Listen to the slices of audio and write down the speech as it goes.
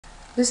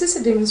This is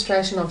a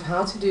demonstration of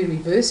how to do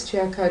reverse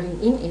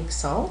geocoding in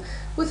Excel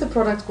with a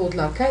product called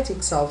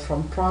LocateXL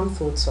from Prime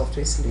Thought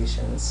Software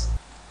Solutions.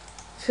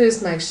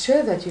 First, make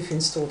sure that you've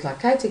installed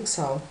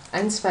LocateXL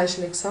and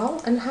Spatial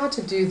Excel, and how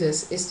to do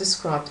this is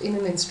described in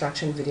an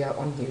instruction video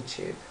on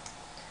YouTube.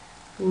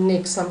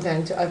 Next, I'm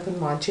going to open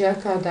my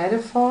geocode data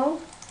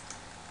file.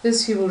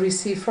 This you will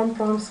receive from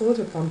Prime Thought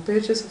upon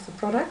purchase of the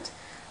product,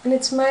 and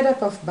it's made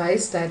up of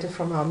base data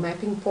from our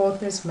mapping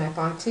partners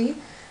MapIT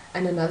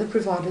and another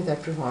provider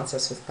that provides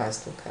us with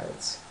postal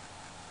codes.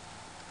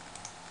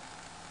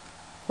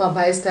 My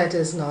base data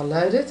is now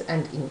loaded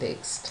and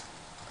indexed.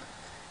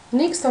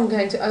 Next, I'm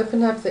going to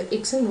open up the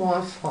X and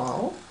Y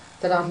file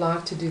that I'd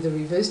like to do the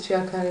reverse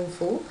geocoding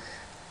for.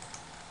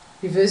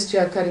 Reverse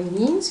geocoding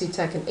means you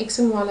take an X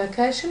and Y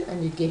location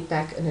and you get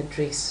back an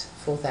address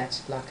for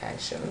that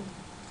location.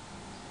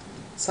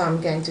 So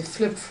I'm going to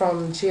flip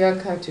from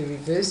geocode to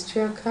reverse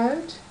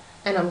geocode,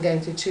 and I'm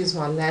going to choose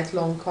my lat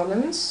long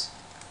columns,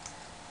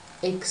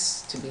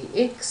 X to be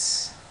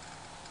X,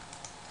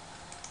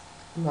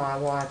 my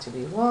Y to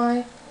be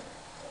Y,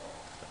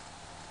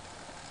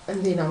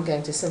 and then I'm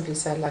going to simply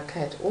say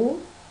locate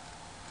all.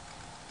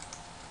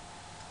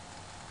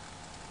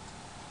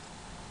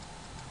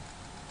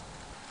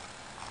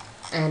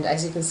 And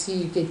as you can see,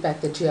 you get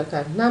back the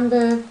geocode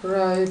number,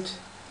 road,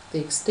 the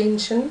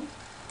extension,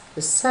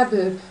 the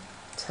suburb,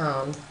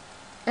 town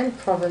and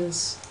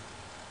province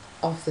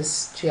of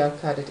this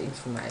geocoded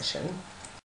information.